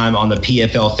Eastern time on the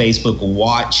PFL Facebook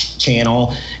Watch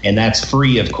channel, and that's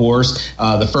free, of course.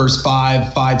 The first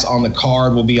 5 fights on the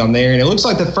card will be on there, and it looks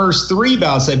like the first 3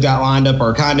 bouts they've got lined up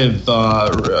are kind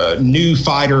of new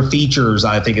fighter features,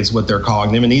 I think is what they're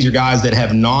calling them, and these are guys that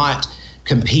have not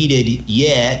competed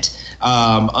yet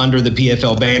under the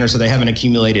PFL banner, so they haven't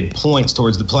accumulated points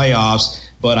towards the playoffs.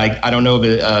 But I don't know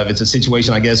if it's a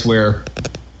situation, I guess, where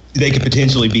they could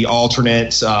potentially be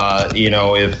alternates,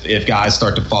 if guys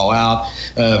start to fall out.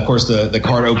 Of course, the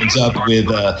card opens up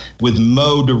with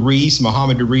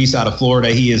Mohamed Darius out of Florida.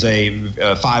 He is a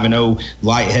 5-0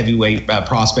 light heavyweight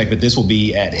prospect, but this will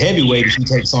be at heavyweight. He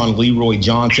takes on Leroy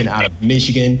Johnson out of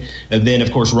Michigan. And then,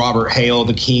 of course, Robert Hale,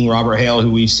 the King Robert Hale,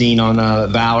 who we've seen on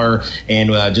Valor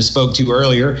and just spoke to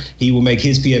earlier. He will make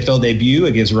his PFL debut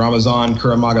against Ramazan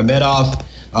Kuramagomedov.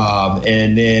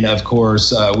 And then, of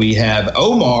course, we have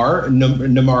Omar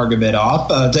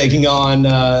Nurmagomedov taking on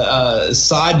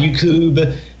Saad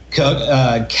Yakub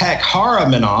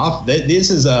Kakharamanov. This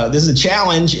is a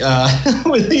challenge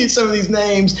with some of these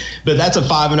names, but that's a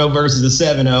 5-0 versus a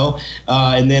 7-0.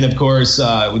 And then, of course,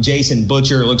 Jason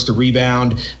Butcher looks to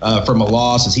rebound from a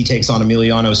loss as he takes on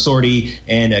Emiliano Sordi,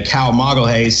 and Cal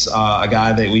Magalhaes, a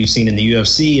guy that we've seen in the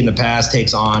UFC in the past,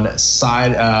 takes on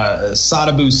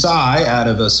Sadabu Sai out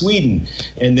of Sweden.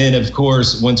 And then, of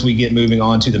course, once we get moving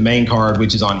on to the main card,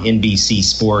 which is on NBC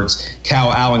Sports,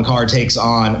 Cal Alencar takes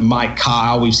on Mike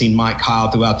Kyle. We've seen Mike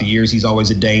Kyle throughout the years. He's always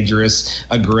a dangerous,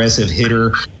 aggressive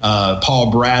hitter.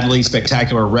 Paul Bradley,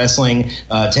 Spectacular Wrestling,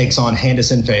 takes on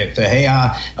Henderson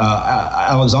Fahea.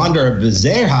 Alexander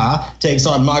Bezerra takes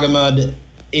on Magomed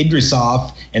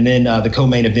Idrisov, and then the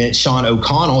co-main event, Sean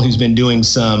O'Connell, who's been doing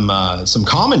some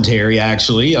commentary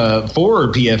actually for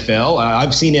PFL.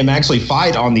 I've seen him actually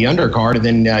fight on the undercard and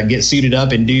then get suited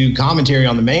up and do commentary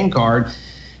on the main card.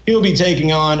 He'll be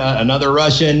taking on another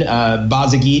Russian,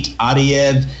 Bazagit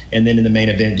Adiev, and then in the main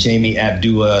event, Jamie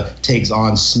Abdullah takes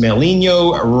on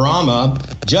Smelinho Rama.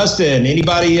 Justin,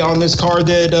 anybody on this card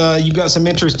that you've got some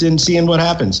interest in seeing what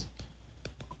happens?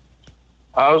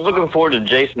 I was looking forward to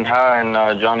Jason High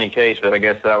and Johnny Case, but I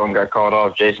guess that one got called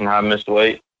off. Jason High missed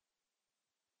weight.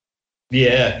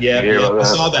 Yeah. I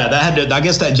saw that. I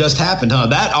guess that just happened, huh?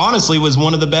 That honestly was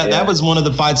one of the best. Yeah. That was one of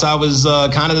the fights I was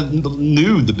kind of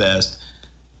knew the best.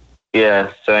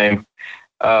 Yeah, same.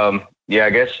 I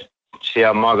guess see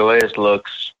how Magalhaes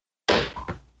looks.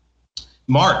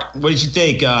 Mark, what did you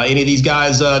think? Any of these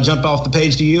guys jump off the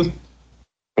page to you?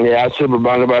 Yeah, I was super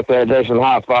bummed about that Jason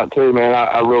High fight too, man.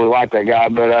 I really like that guy.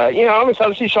 But, I'm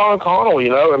excited to see Sean O'Connell,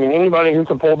 I mean, anybody who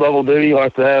can pull double duty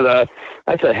like that,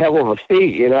 that's a hell of a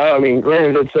feat, I mean,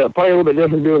 granted, it's probably a little bit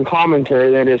different doing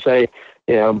commentary than just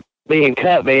being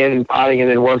cut, man, and fighting and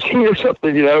then working or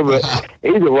something, but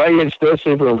either way, it's still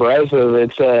super impressive.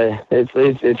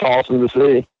 It's awesome to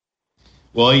see.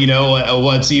 Well,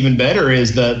 what's even better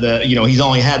is the he's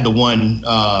only had the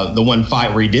one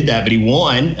fight where he did that, but he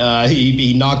won.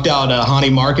 He knocked out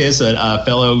Hani Marcus, a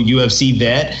fellow UFC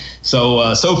vet.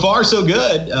 So far so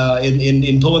good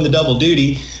in pulling the double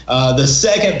duty. The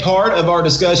second part of our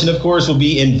discussion, of course, will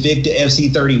be Invicta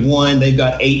FC 31. They've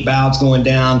got 8 bouts going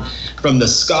down from the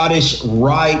Scottish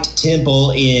Rite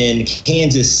Temple in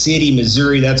Kansas City,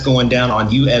 Missouri. That's going down on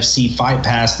UFC Fight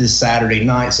Pass this Saturday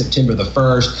night, September the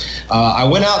 1st. I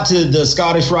went out to the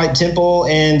Scottish Rite Temple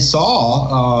and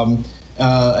saw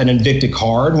an Invicta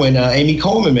card when Amy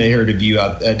Coleman made her debut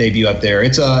up there.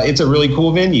 It's a really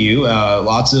cool venue.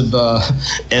 Lots of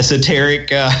esoteric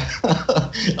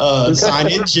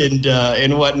signage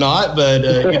and whatnot. But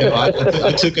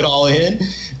I took it all in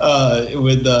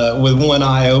with one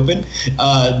eye open.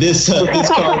 This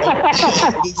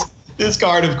card. This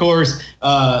card, of course,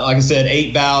 like I said,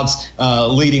 8 bouts,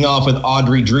 leading off with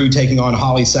Audrey Drew taking on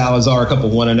Holly Salazar, a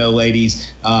couple 1-0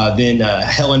 ladies. Then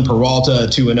Helen Peralta,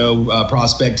 2-0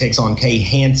 prospect, takes on Kay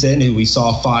Hansen, who we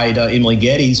saw fight Emily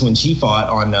Geddes when she fought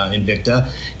on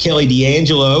Invicta. Kelly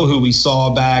D'Angelo, who we saw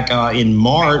back in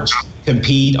March,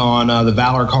 compete on the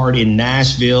Valor card in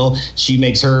Nashville. She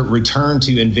makes her return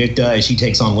to Invicta as she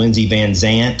takes on Lindsay Van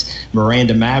Zant.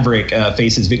 Miranda Maverick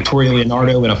faces Victoria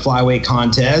Leonardo in a flyweight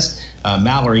contest.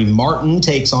 Mallory Martin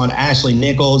takes on Ashley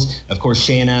Nichols. Of course,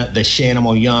 Shanna, the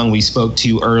Shanimal Young we spoke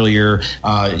to earlier.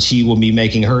 She will be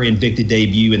making her Invicta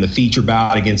debut in the feature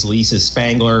bout against Lisa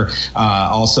Spangler.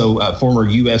 Also, former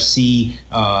UFC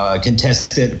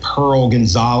contestant Pearl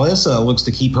Gonzalez looks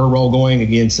to keep her role going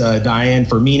against Diane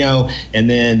Firmino. And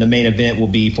then the main event will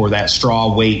be for that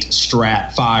straw weight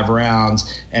strap 5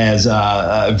 rounds as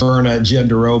Verna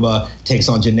Gendarova takes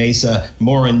on Janessa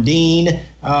Morandine.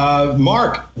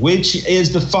 Mark, which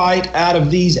is the fight out of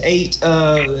these 8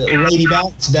 lady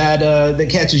bouts that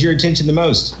catches your attention the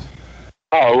most?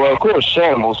 Oh, well, of course,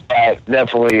 Shanimal's fight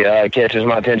definitely catches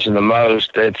my attention the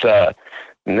most. It's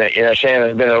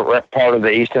Shanna's been a part of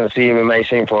the East Tennessee MMA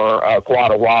scene for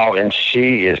quite a while, and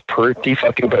she is pretty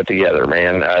fucking put together,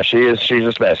 man. She's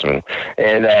a specimen,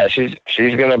 and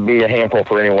she's going to be a handful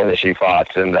for anyone that she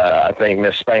fights, and I think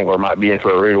Miss Spangler might be in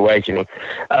for a rude awakening.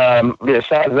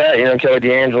 Besides that, Kelly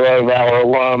D'Angelo, Valor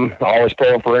alum, always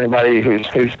pulling for anybody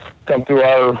who's come through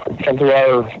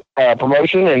our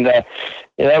promotion, and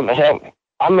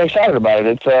I'm excited about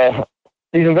it. It's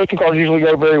these Invicta cards usually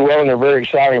go very well, and they're very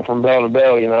exciting from bell to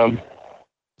bell,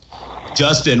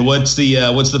 Justin, what's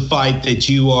the fight that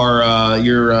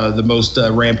you're the most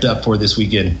ramped up for this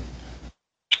weekend?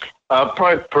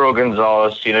 Probably Pearl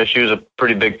Gonzalez. She was a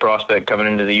pretty big prospect coming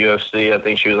into the UFC. I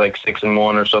think she was like 6-1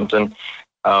 or something.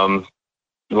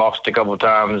 Lost a couple of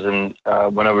times and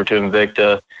went over to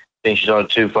Invicta. I think she's on a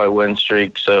 2-fight win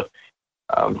streak. So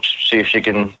see if she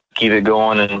can keep it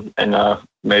going and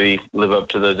maybe live up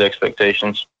to those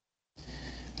expectations.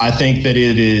 I think that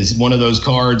it is one of those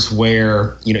cards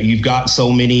where, you've got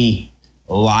so many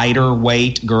lighter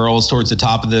weight girls towards the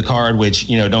top of the card, which,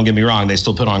 don't get me wrong, they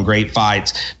still put on great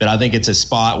fights. But I think it's a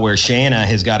spot where Shanna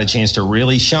has got a chance to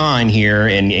really shine here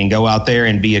and go out there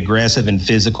and be aggressive and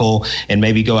physical and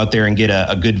maybe go out there and get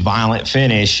a good violent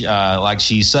finish like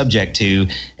she's subject to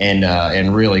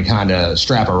and really kind of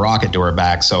strap a rocket to her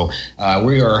back. So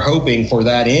we are hoping for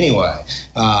that anyway.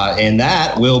 And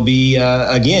that will be,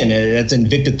 again, that's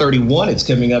Invicta 31. It's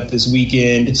coming up this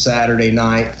weekend, Saturday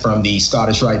night from the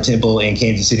Scottish Rite Temple in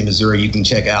Kansas City, Missouri. You can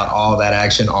check out all that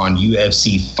action on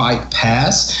UFC Fight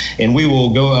Pass. And we will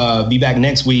be back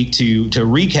next week to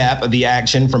recap the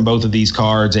action from both of these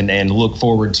cards and look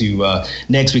forward to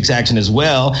next week's action as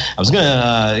well. I was going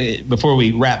to, before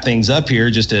we wrap things up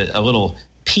here, just a little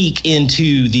peek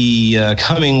into the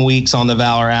coming weeks on the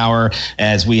Valor Hour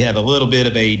as we have a little bit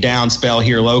of a down spell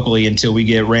here locally until we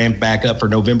get ramped back up for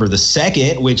November the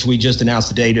 2nd, which we just announced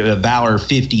the date of Valor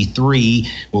 53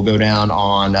 will go down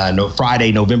on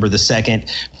Friday, November the 2nd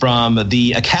from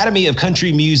the Academy of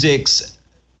Country Music's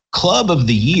Club of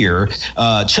the Year.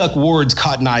 Chuck Ward's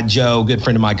Cotton Eye Joe, good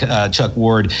friend of mine, Chuck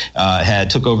Ward, had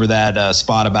took over that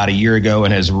spot about a year ago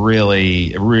and has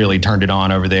really, really turned it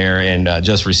on over there and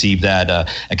just received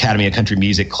that Academy of Country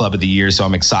Music Club of the Year. So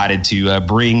I'm excited to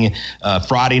bring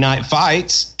Friday night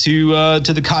fights to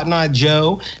the Cotton Eye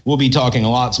Joe. We'll be talking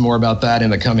lots more about that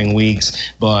in the coming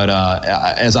weeks. But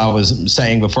as I was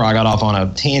saying before I got off on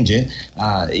a tangent,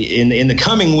 in the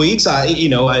coming weeks,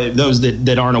 those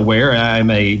that aren't aware,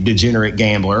 I'm a degenerate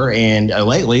gambler, and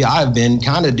lately I've been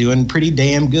kind of doing pretty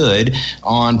damn good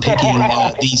on picking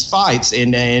these fights.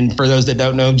 And for those that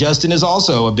don't know, Justin is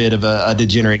also a bit of a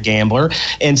degenerate gambler,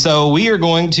 and so we are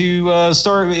going to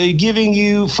start giving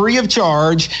you free of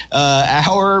charge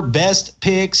our best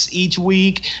picks each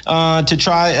week to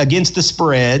try against the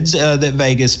spreads that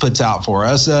Vegas puts out for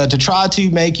us to try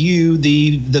to make you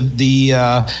the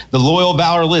loyal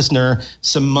Valor listener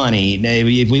some money.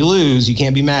 Maybe if we lose, you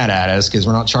can't be mad at us because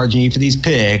we're not charging you for these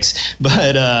picks,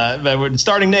 but we're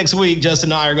starting next week.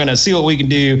 Justin and I are going to see what we can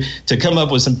do to come up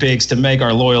with some picks to make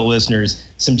our loyal listeners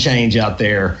some change out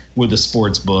there with the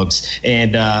sports books.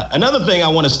 And another thing I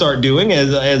want to start doing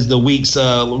as the weeks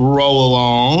roll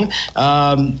along,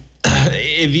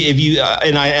 if you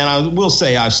and I will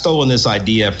say I've stolen this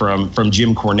idea from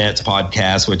Jim Cornette's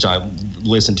podcast, which I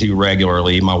listen to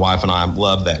regularly. My wife and I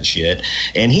love that shit,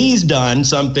 and he's done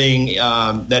something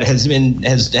that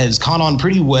has gone on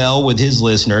pretty well with his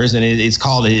listeners, and it's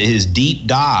called his deep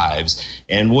dives.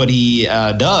 And what he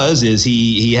does is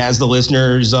he has the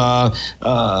listeners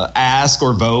ask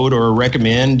or vote or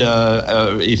recommend,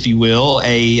 if you will,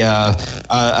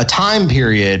 a time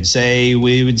period. Say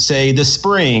we would say the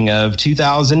spring of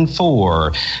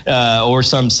 2004 or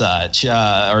some such,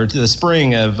 or the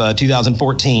spring of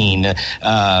 2014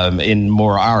 in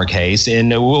more our case. And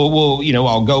we'll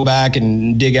I'll go back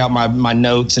and dig out my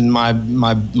notes and my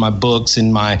books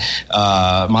and my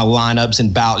lineups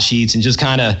and bout sheets and just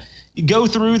kind of go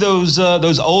through those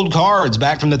old cards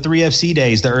back from the 3FC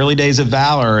days, the early days of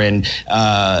Valor, and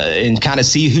kind of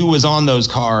see who was on those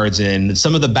cards and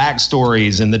some of the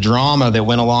backstories and the drama that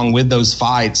went along with those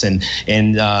fights and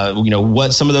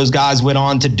what some of those guys went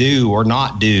on to do or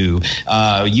not do.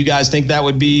 You guys think that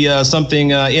would be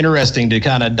something interesting to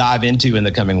kind of dive into in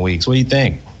the coming weeks? What do you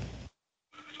think?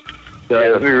 Yeah,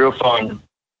 it'd be real fun.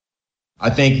 I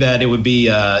think that it would be,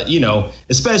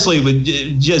 especially with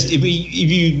just if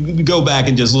you go back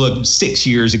and just look 6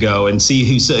 years ago and see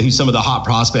who some of the hot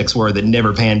prospects were that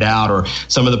never panned out, or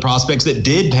some of the prospects that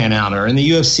did pan out are in the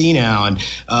UFC now. And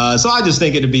so I just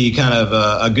think it'd be kind of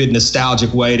a good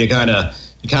nostalgic way to kind of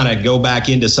kind of go back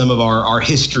into some of our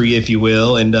history, if you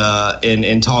will, and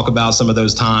talk about some of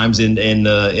those times in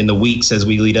the weeks as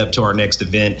we lead up to our next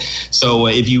event. So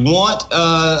if you want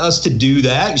us to do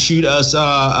that, shoot us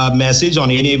a message on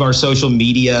any of our social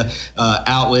media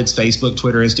outlets, Facebook,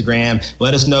 Twitter, Instagram.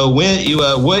 Let us know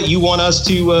what you want us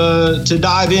to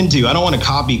dive into. I don't want to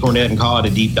copy Cornette and call it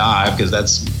a deep dive because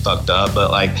that's fucked up,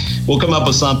 but like we'll come up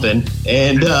with something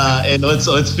and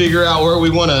let's figure out where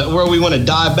we want to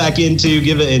dive back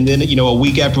into. Give it, and then a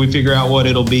week after we figure out what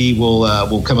it'll be,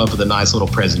 we'll come up with a nice little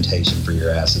presentation for your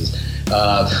asses.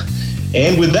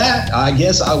 And with that, I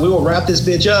guess we will wrap this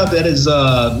bitch up. That is,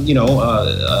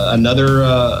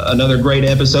 another great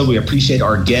episode. We appreciate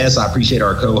our guests. I appreciate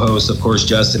our co-hosts, of course,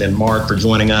 Justin and Mark, for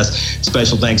joining us.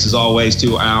 Special thanks, as always,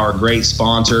 to our great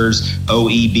sponsors,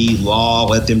 OEB Law.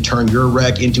 Let them turn your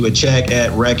wreck into a check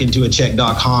at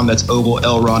wreckintoacheck.com. That's Ogle,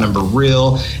 Elrod, and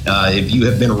Baril. If you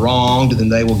have been wronged, then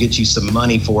they will get you some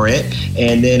money for it.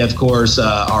 And then, of course,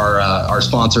 our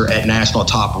sponsor at National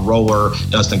Top Roller,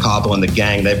 Dustin Koppel and the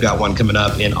gang. They've got one coming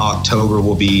up in October.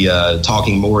 We'll be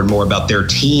talking more and more about their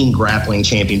teen grappling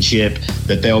championship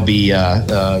that they'll be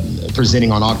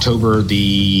presenting on October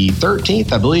the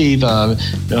 13th, I believe.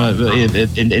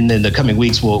 In the coming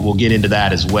weeks, we'll get into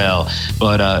that as well.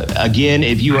 But again,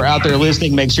 if you are out there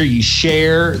listening, make sure you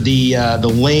share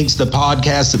the links, the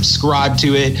podcast, subscribe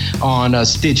to it on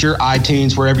Stitcher,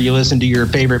 iTunes, wherever you listen to your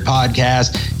favorite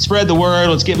podcast. Spread the word.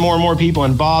 Let's get more and more people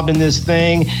involved in this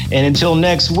thing. And until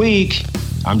next week,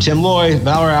 I'm Tim Lloyd,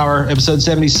 Valor Hour, episode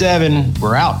 77.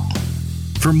 We're out.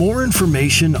 For more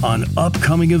information on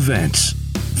upcoming events,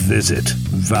 visit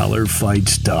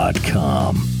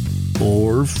valorfights.com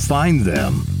or find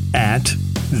them at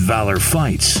Valor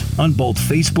Fights on both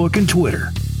Facebook and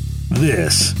Twitter.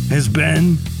 This has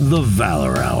been the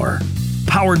Valor Hour,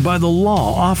 powered by the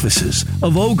law offices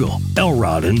of Ogle,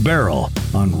 Elrod, and Barrel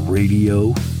on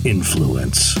Radio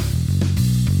Influence.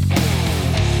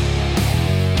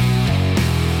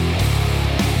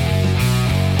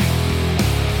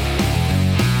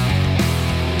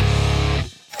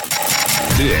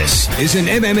 This is an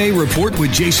MMA Report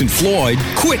with Jason Floyd,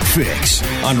 Quick Fix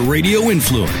on Radio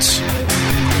Influence.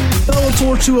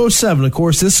 Bellator 207, of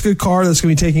course, this is a good card that's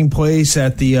going to be taking place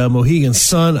at the Mohegan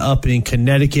Sun up in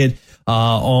Connecticut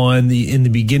in the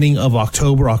beginning of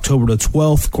October the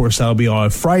 12th. Of course, that'll be on a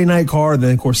Friday night card.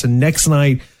 Then, of course, the next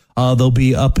night they'll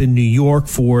be up in New York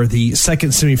for the second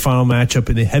semifinal matchup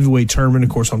in the heavyweight tournament.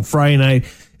 Of course, on Friday night,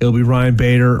 it'll be Ryan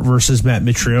Bader versus Matt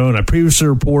Mitrione. I previously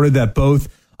reported that both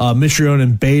Mitrione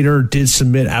and Bader did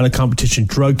submit out of competition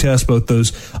drug tests. Both those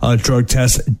drug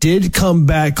tests did come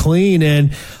back clean,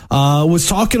 and was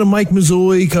talking to Mike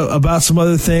Mazzulli about some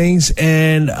other things.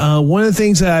 And one of the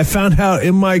things that I found out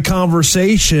in my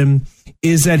conversation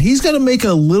is that he's going to make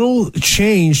a little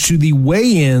change to the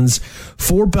weigh-ins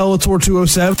for Bellator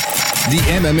 207. The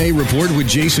MMA Report with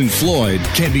Jason Floyd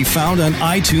can be found on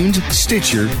iTunes,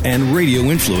 Stitcher, and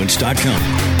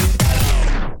RadioInfluence.com.